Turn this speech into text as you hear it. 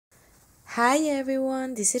Hi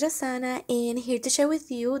everyone, this is Rosana and here to share with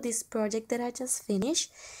you this project that I just finished,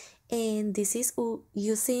 and this is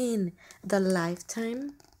using the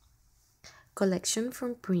Lifetime collection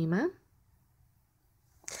from Prima,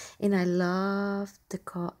 and I love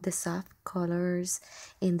the soft colors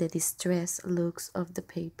and the distressed looks of the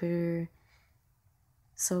paper,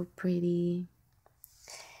 so pretty.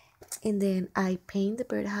 And then I paint the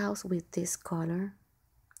birdhouse with this color,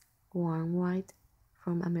 warm white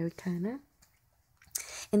from Americana.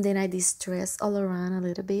 And then I distress all around a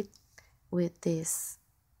little bit with this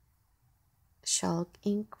chalk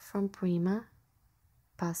ink from Prima,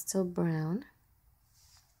 pastel brown.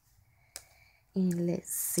 And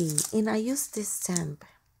let's see, and I use this stamp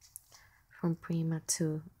from Prima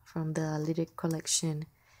too, from the Lyric collection.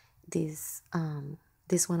 This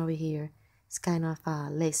one over here, it's kind of a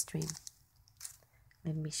lace trim.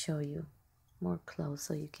 Let me show you more close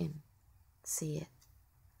so you can see it.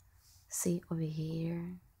 See over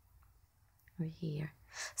here, over here.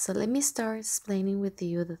 So let me start explaining with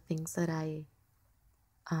you the things that I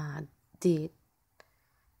did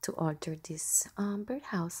to alter this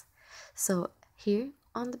birdhouse. So here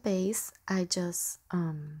on the base, I just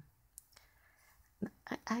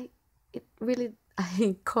it really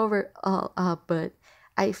I cover all up, but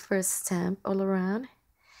I first stamp all around,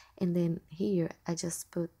 and then here I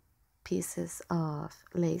just put pieces of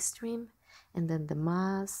lace trim, and then the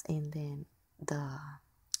moss, and then the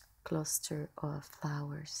cluster of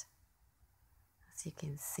flowers, as you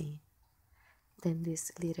can see. Then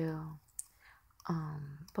this little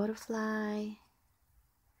butterfly,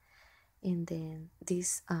 and then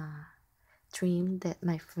this trim that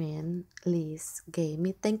my friend Liz gave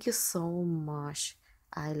me. Thank you so much,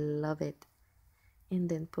 I love it. And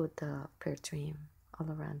then put the pear trim all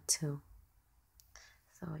around too,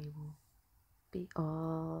 so it will be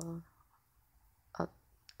all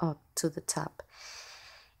up to the top.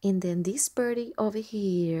 And then this birdie over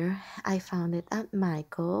here, I found it at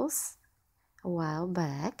Michael's a while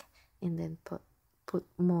back, and then put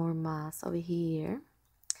more moss over here.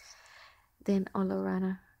 Then all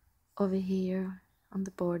around over here on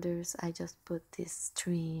the borders, I just put this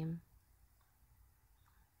trim,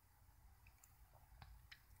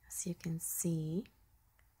 as you can see.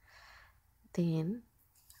 Then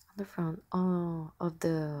on the front of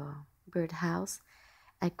the birdhouse,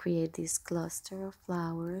 I create this cluster of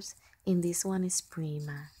flowers, and this one is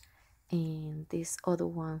Prima, and these other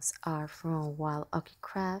ones are from Wild Orchid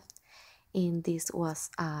Craft. And this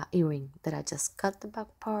was a earring that I just cut the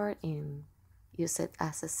back part and use it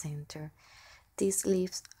as a center. These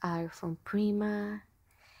leaves are from Prima,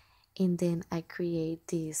 and then I create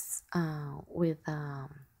this with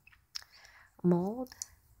mold,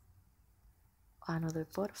 another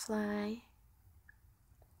butterfly,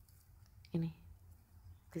 and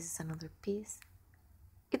this is another piece.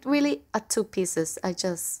 It really are two pieces. I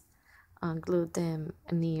just glued them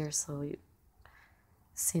near, so it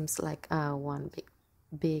seems like one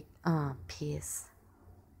big piece.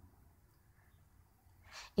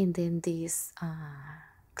 And then these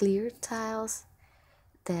clear tiles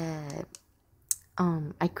that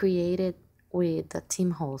I created with the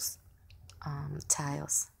Tim Holtz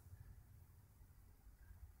tiles.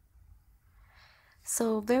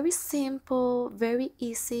 So very simple, very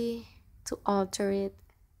easy to alter it,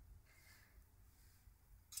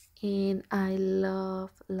 and I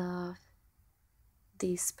love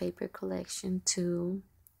this paper collection too.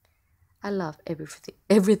 I love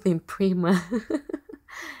everything Prima.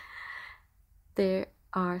 There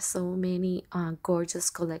are so many gorgeous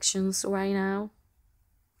collections right now,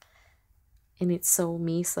 and it's so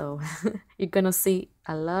me, so you're gonna see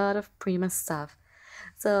a lot of Prima stuff.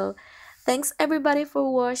 So thanks everybody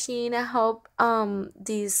for watching. I hope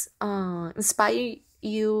this inspire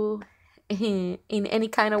you in any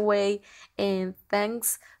kind of way, and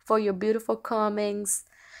thanks for your beautiful comments,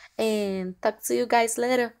 and talk to you guys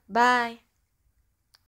later. Bye.